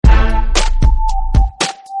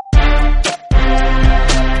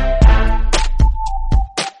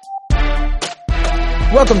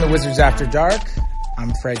Welcome to Wizards After Dark.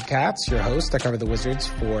 I'm Fred Katz, your host. I cover the Wizards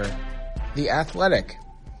for The Athletic.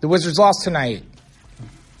 The Wizards lost tonight,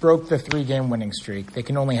 broke the 3-game winning streak. They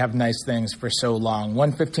can only have nice things for so long.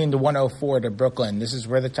 115-104 to Brooklyn. This is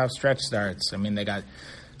where the tough stretch starts. I mean, they got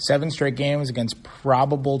 7 straight games against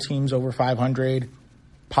probable teams over 500,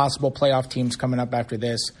 possible playoff teams coming up after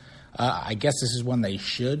this. I guess this is one they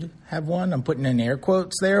should have won. I'm putting in air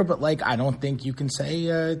quotes there, but I don't think you can say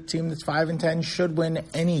a team that's 5-10 should win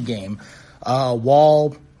any game.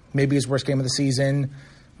 Wall, maybe his worst game of the season.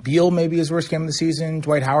 Beal, maybe his worst game of the season.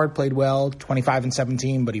 Dwight Howard played well,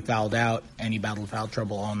 25-17, but he fouled out, and he battled foul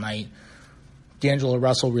trouble all night. D'Angelo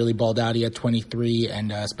Russell really balled out. He had 23,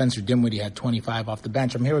 and Spencer Dinwiddie had 25 off the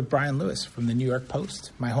bench. I'm here with Brian Lewis from the New York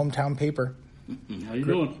Post, my hometown paper. How you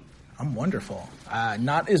doing? I'm wonderful. I'm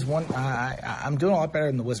doing a lot better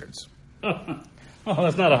than the Wizards. Oh,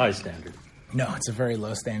 that's not a high standard. No, it's a very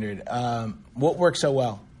low standard. What worked so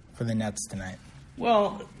well for the Nets tonight?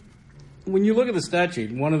 Well, when you look at the stat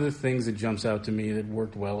sheet, one of the things that jumps out to me that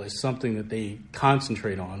worked well is something that they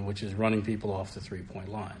concentrate on, which is running people off the three-point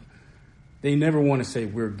line. They never want to say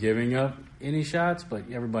we're giving up any shots, but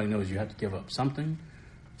everybody knows you have to give up something.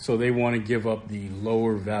 So they want to give up the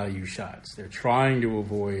lower value shots. They're trying to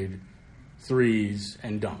avoid threes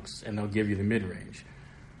and dunks, and they'll give you the mid-range.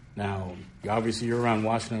 Now, obviously you're around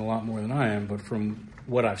Washington a lot more than I am, but from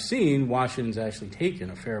what I've seen, Washington's actually taken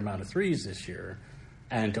a fair amount of threes this year,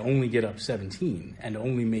 and to only get up 17 and to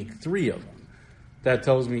only make 3 of them, that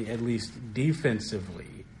tells me at least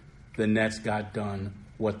defensively the Nets got done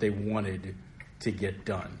what they wanted to get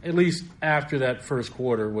done. At least after that first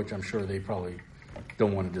quarter, which I'm sure they probably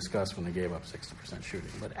don't want to discuss when they gave up 60% shooting.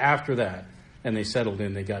 But after that, and they settled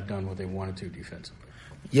in, they got done what they wanted to defensively.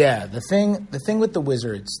 Yeah, the thing with the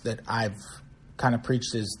Wizards that I've kind of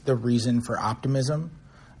preached is the reason for optimism.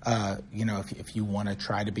 If you want to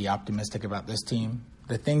try to be optimistic about this team,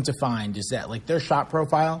 the thing to find is that their shot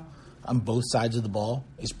profile on both sides of the ball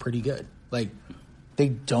is pretty good. They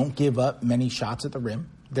don't give up many shots at the rim.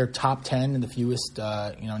 They're top 10 in the fewest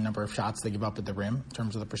number of shots they give up at the rim in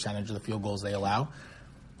terms of the percentage of the field goals they allow.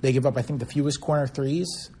 They give up, I think, the fewest corner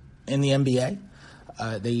threes in the NBA.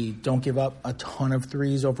 They don't give up a ton of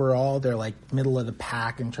threes overall. They're middle of the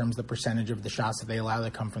pack in terms of the percentage of the shots that they allow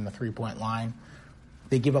that come from the three-point line.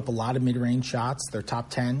 They give up a lot of mid-range shots. They're top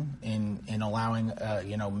 10 in allowing,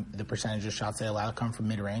 the percentage of shots they allow to come from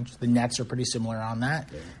mid-range. The Nets are pretty similar on that.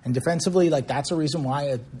 Yeah. And defensively, that's a reason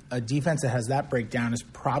why a defense that has that breakdown is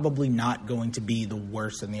probably not going to be the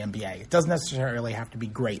worst in the NBA. It doesn't necessarily have to be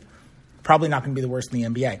great. Probably not going to be the worst in the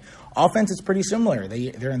NBA. Offense is pretty similar.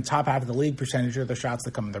 They're in the top half of the league, percentage of their shots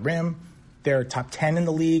that come from the rim. They're top 10 in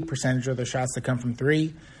the league, percentage of their shots that come from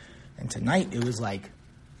 3. And tonight it was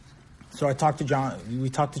so I talked to John. We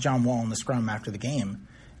talked to John Wall in the scrum after the game,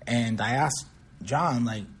 and I asked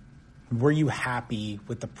John, were you happy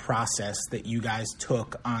with the process that you guys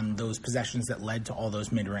took on those possessions that led to all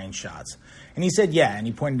those mid-range shots? And he said, yeah, and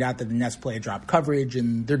he pointed out that the Nets play a drop coverage,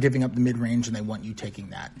 and they're giving up the mid-range, and they want you taking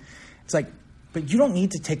that. It's but you don't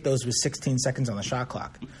need to take those with 16 seconds on the shot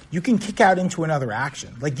clock. You can kick out into another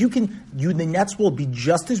action. The Nets will be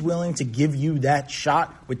just as willing to give you that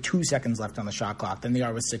shot with 2 seconds left on the shot clock than they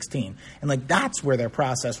are with 16. And that's where their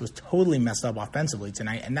process was totally messed up offensively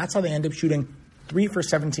tonight. And that's how they end up shooting 3 for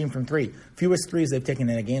 17 from 3. Fewest threes they've taken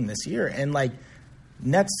in a game this year. And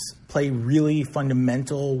Nets play really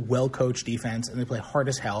fundamental, well-coached defense, and they play hard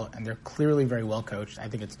as hell, and they're clearly very well-coached. I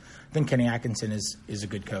think Kenny Atkinson is a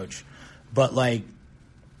good coach. But,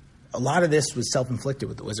 a lot of this was self-inflicted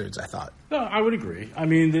with the Wizards, I thought. No, I would agree. I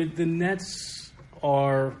mean, the Nets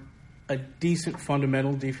are a decent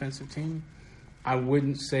fundamental defensive team. I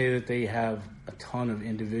wouldn't say that they have a ton of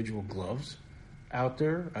individual gloves out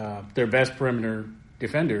there. Their best perimeter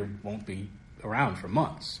defender won't be around for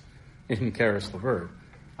months in Caris LeVert.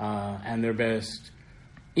 And their best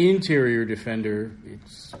interior defender,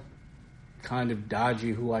 it's kind of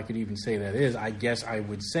dodgy who I could even say that is. I guess I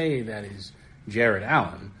would say that is Jarrett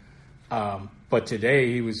Allen. But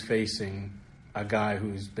today he was facing a guy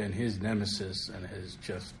who's been his nemesis and has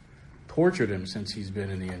just tortured him since he's been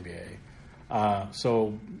in the NBA.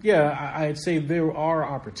 I'd say there are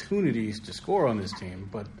opportunities to score on this team,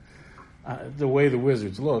 but the way the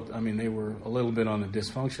Wizards looked, they were a little bit on the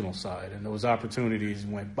dysfunctional side, and those opportunities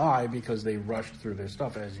went by because they rushed through their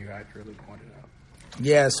stuff, as you accurately pointed out.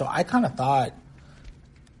 Yeah, so I kind of thought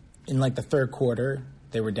in the third quarter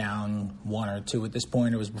they were down 1 or 2 at this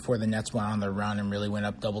point. It was before the Nets went on their run and really went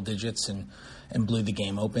up double digits and blew the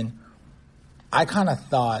game open. I kind of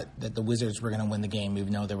thought that the Wizards were going to win the game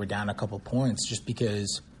even though they were down a couple points just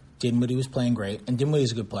because Dinwiddie was playing great, and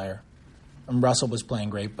Dinwiddie's a good player. And Russell was playing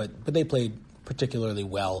great, but they played particularly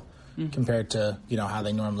well compared to how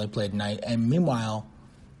they normally played tonight. And meanwhile,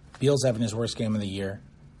 Beal's having his worst game of the year,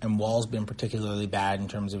 and Wall's been particularly bad in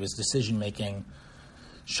terms of his decision making,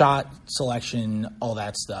 shot selection, all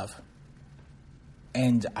that stuff.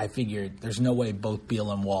 And I figured there's no way both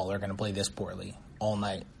Beal and Wall are going to play this poorly all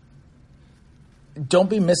night. Don't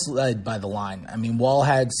be misled by the line. I mean, Wall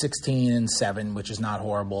had 16 and 7, which is not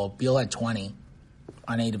horrible. Beal had 20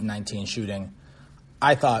 on 8 of 19 shooting.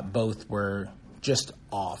 I thought both were just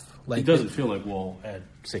off. It doesn't feel like Wall had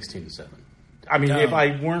 16 and 7. I mean, if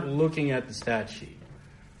I weren't looking at the stat sheet,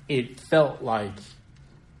 it felt like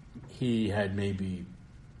he had maybe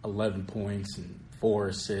 11 points and 4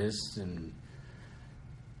 assists and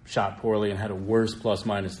shot poorly and had a worse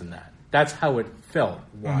plus-minus than that. That's how it felt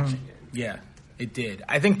watching it. Yeah, it did.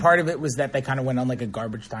 I think part of it was that they kind of went on like a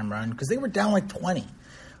garbage time run because they were down like 20.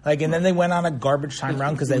 And then they went on a garbage time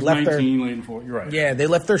run because they left 19, late and 4. You're right. Yeah, they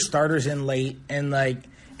left their starters in late. And,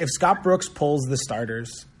 if Scott Brooks pulls the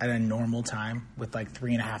starters at a normal time with,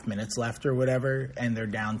 3.5 minutes left or whatever, and they're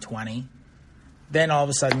down 20, then all of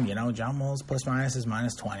a sudden, John Wall's plus-minus is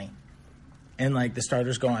minus 20. And, the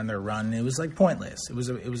starters go on their run. It was, pointless. It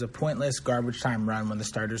was a pointless garbage time run when the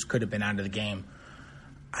starters could have been out of the game.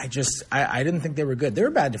 I didn't think they were good. They were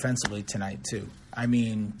bad defensively tonight, too. I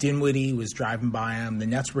mean, Dinwiddie was driving by them. The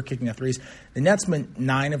Nets were kicking the threes. The Nets went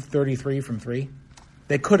 9 of 33 from 3.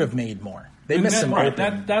 They could have made more. They missed some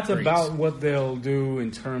open That's threes. about what they'll do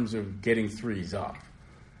in terms of getting threes up.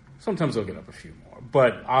 Sometimes they'll get up a few more.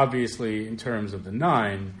 But obviously, in terms of the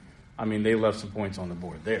 9, I mean, they left some points on the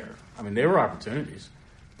board there. I mean, there were opportunities.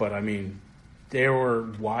 But, I mean, there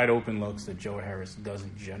were wide open looks that Joe Harris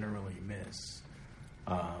doesn't generally miss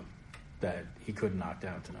that he couldn't knock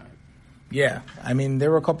down tonight. Yeah, I mean,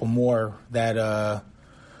 there were a couple more that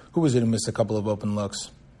who was it who missed a couple of open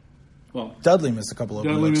looks? Well, Dudley missed a couple of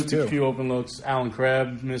open looks, missed too. A few open looks. Alan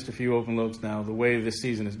Crabb missed a few open looks. Now, the way this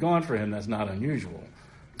season has gone for him, that's not unusual.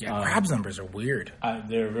 Yeah, Crabb's numbers are weird.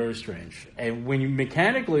 They're very strange. And when you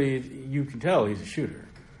mechanically, you can tell he's a shooter.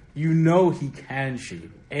 You know he can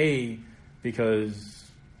shoot. Because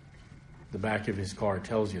the back of his card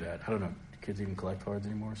tells you that. I don't know. Kids even collect cards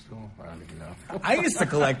anymore still? I don't even know. I used to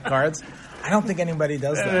collect cards. I don't think anybody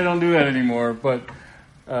does that. They don't do that anymore. But,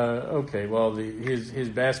 okay, well, his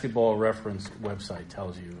basketball reference website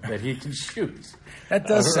tells you that he can shoot. That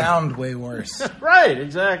does sound way worse. Right,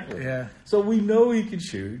 exactly. Yeah. So we know he can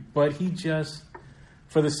shoot, but he just,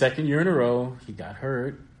 for the second year in a row, he got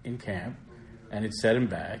hurt in camp, and it set him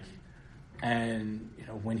back. And,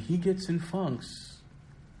 when he gets in funks,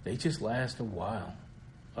 they just last a while.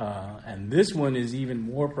 And this one is even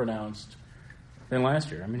more pronounced than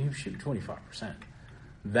last year. I mean, he was shooting 25%.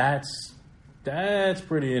 That's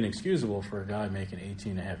pretty inexcusable for a guy making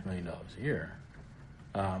 $18.5 million a year.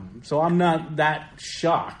 So I'm not that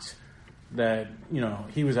shocked that,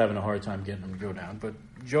 he was having a hard time getting him to go down. But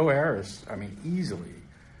Joe Harris, I mean, easily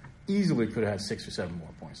could have had 6 or 7 more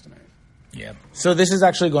points tonight. Yeah. So this is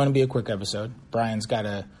actually going to be a quick episode. Brian's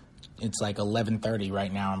it's 11:30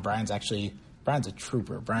 right now, and Brian's a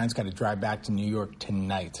trooper. Brian's got to drive back to New York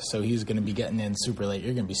tonight, so he's going to be getting in super late.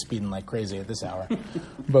 You're going to be speeding like crazy at this hour.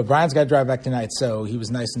 But Brian's got to drive back tonight, so he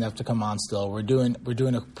was nice enough to come on still. We're doing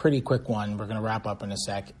a pretty quick one. We're going to wrap up in a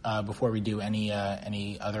sec. Before we do, any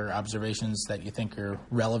other observations that you think are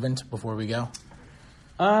relevant before we go?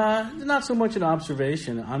 Not so much an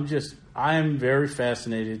observation. I am very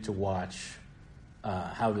fascinated to watch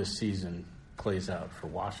how this season plays out for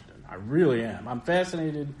Washington. I really am. I'm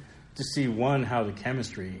fascinated to see, one, how the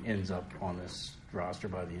chemistry ends up on this roster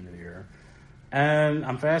by the end of the year. And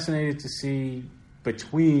I'm fascinated to see,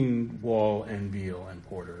 between Wall and Beal and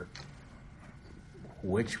Porter,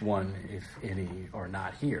 which one, if any, are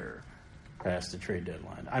not here past the trade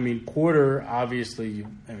deadline. I mean, Porter, obviously,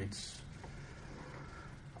 it's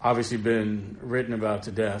obviously been written about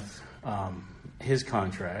to death, his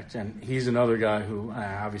contract, and he's another guy who,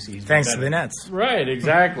 obviously... he's thanks to the Nets. Right,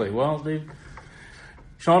 exactly. Well,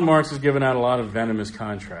 Sean Marks has given out a lot of venomous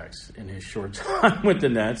contracts in his short time with the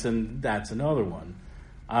Nets, and that's another one.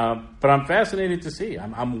 But I'm fascinated to see.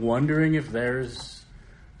 I'm wondering if there's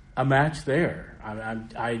a match there.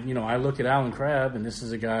 I look at Alan Crabb, and this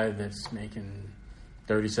is a guy that's making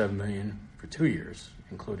 $37 million for 2 years,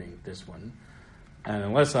 including this one. And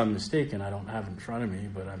unless I'm mistaken, I don't have it in front of me,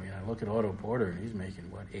 but I mean, I look at Otto Porter, and he's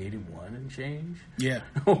making, 81 and change? Yeah.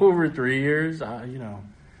 Over 3 years, I'm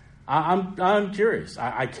curious.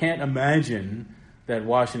 I can't imagine that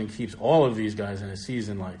Washington keeps all of these guys in a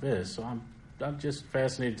season like this. So I'm just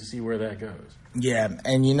fascinated to see where that goes. Yeah,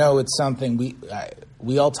 and it's something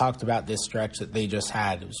we all talked about this stretch that they just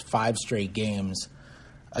had. It was 5 straight games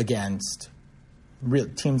against real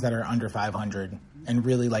teams that are under 500, and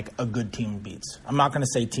really like a good team beats. I'm not going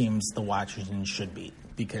to say teams the Washington should beat,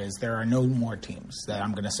 because there are no more teams that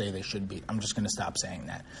I'm going to say they should beat. I'm just going to stop saying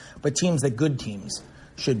that. But teams that good teams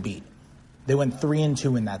should beat. They went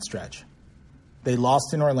 3-2 in that stretch. They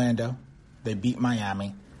lost in Orlando. They beat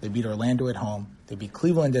Miami. They beat Orlando at home. They beat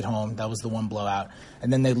Cleveland at home. That was the one blowout.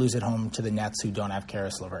 And then they lose at home to the Nets, who don't have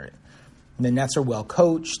Karis LeVert. And the Nets are well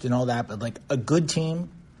coached and all that, but like a good team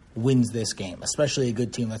wins this game, especially a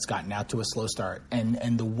good team that's gotten out to a slow start.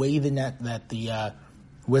 And the way that the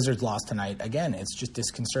Wizards lost tonight, again, it's just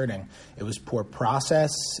disconcerting. It was poor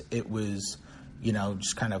process. It was,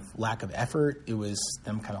 just kind of lack of effort. It was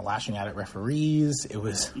them kind of lashing out at referees. It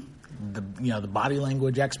was the body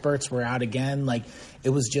language experts were out again. Like, it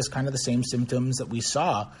was just kind of the same symptoms that we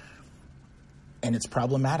saw. And it's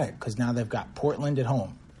problematic because now they've got Portland at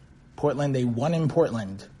home. Portland, they won in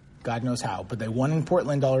Portland. God knows how, but they won in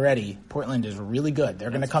Portland already. Portland is really good.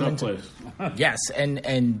 They're going to come into yes,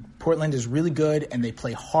 and Portland is really good, and they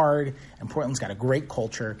play hard. And Portland's got a great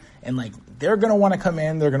culture, and like they're going to want to come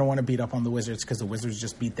in. They're going to want to beat up on the Wizards because the Wizards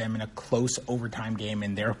just beat them in a close overtime game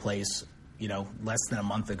in their place, less than a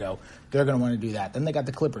month ago. They're going to want to do that. Then they got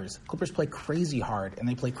the Clippers. Clippers play crazy hard, and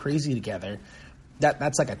they play crazy together.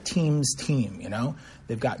 That's like a team's team.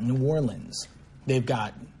 They've got New Orleans. They've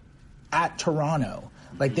got at Toronto.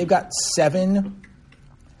 Like, they've got 7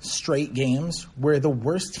 straight games where the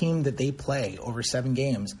worst team that they play over 7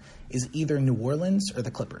 games is either New Orleans or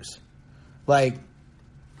the Clippers. Like,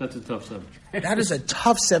 that's a tough 7. That is a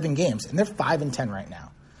tough 7 games, and they're 5-10 right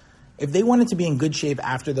now. If they wanted to be in good shape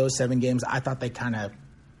after those 7 games, I thought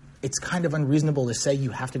it's kind of unreasonable to say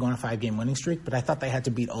you have to go on a 5-game winning streak, but I thought they had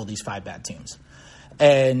to beat all these 5 bad teams.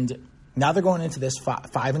 And now they're going into this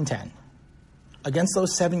 5-10 against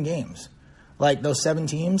those 7 games. Like, those 7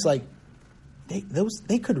 teams, like,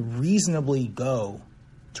 they could reasonably go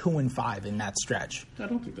 2-5 in that stretch. I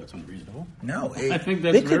don't think that's unreasonable. No. I think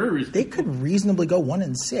that's very reasonable. They could reasonably go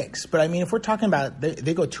 1-6. But, I mean, if we're talking about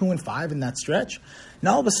they go 2-5 in that stretch,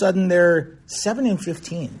 now all of a sudden they're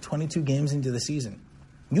 7-15, 22 games into the season.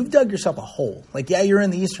 You've dug yourself a hole. Like, yeah, you're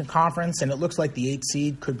in the Eastern Conference, and it looks like the 8th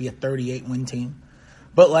seed could be a 38-win team.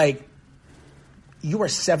 But, like, you are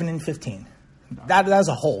 7-15. That's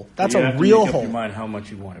a hole. That's a real hole. You have to make up your mind how much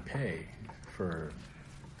you want to pay for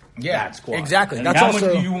that squad. Exactly. And how much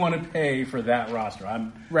do you want to pay for that roster?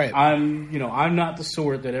 I'm not the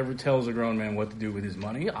sort that ever tells a grown man what to do with his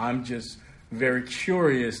money. I'm just very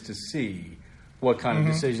curious to see what kind of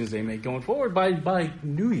decisions they make going forward by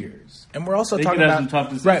New Year's. And we're also talking about some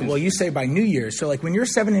tough decisions. Right. Well, you say by New Year's. So, like, when you're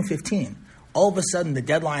 7-15, all of a sudden the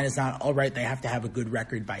deadline is not all right. They have to have a good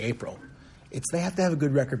record by April. They have to have a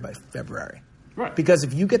good record by February. Right. Because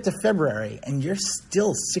if you get to February and you're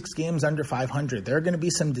still 6 games under 500, there are going to be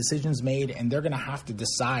some decisions made, and they're going to have to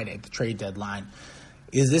decide at the trade deadline,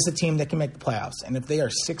 is this a team that can make the playoffs? And if they are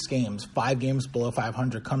 6 games, 5 games below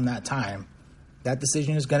 500 come that time, that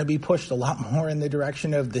decision is going to be pushed a lot more in the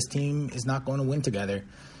direction of this team is not going to win together.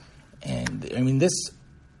 And, I mean,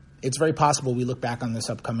 it's very possible we look back on this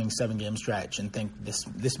upcoming 7-game stretch and think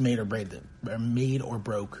this made or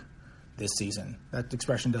broke this season. That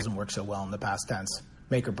expression doesn't work so well in the past tense.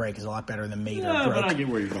 Make or break is a lot better than made or broke. But I get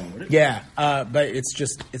where you're going with it. Yeah, but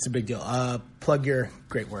it's a big deal. Plug your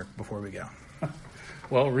great work before we go.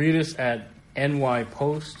 Well, read us at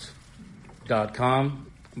nypost.com,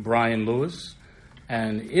 Brian Lewis.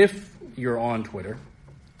 And if you're on Twitter,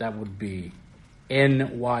 that would be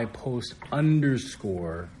nypost_Lewis,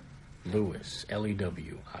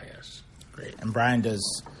 LEWIS. Great. And Brian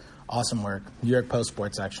does awesome work. New York Post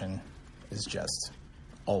sports section is just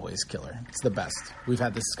always killer. It's the best. We've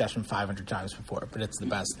had this discussion 500 times before, but it's the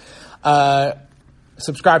best.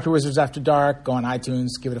 Subscribe to Wizards After Dark. Go on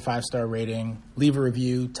iTunes. Give it a 5-star rating. Leave a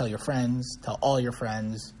review. Tell your friends. Tell all your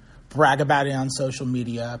friends. Brag about it on social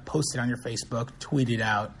media. Post it on your Facebook. Tweet it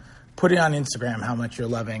out. Put it on Instagram how much you're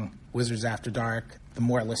loving Wizards After Dark. The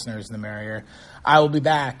more listeners, the merrier. I will be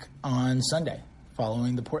back on Sunday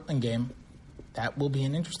following the Portland game. That will be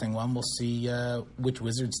an interesting one. We'll see which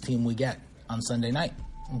Wizards team we get on Sunday night.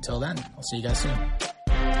 Until then, I'll see you guys soon.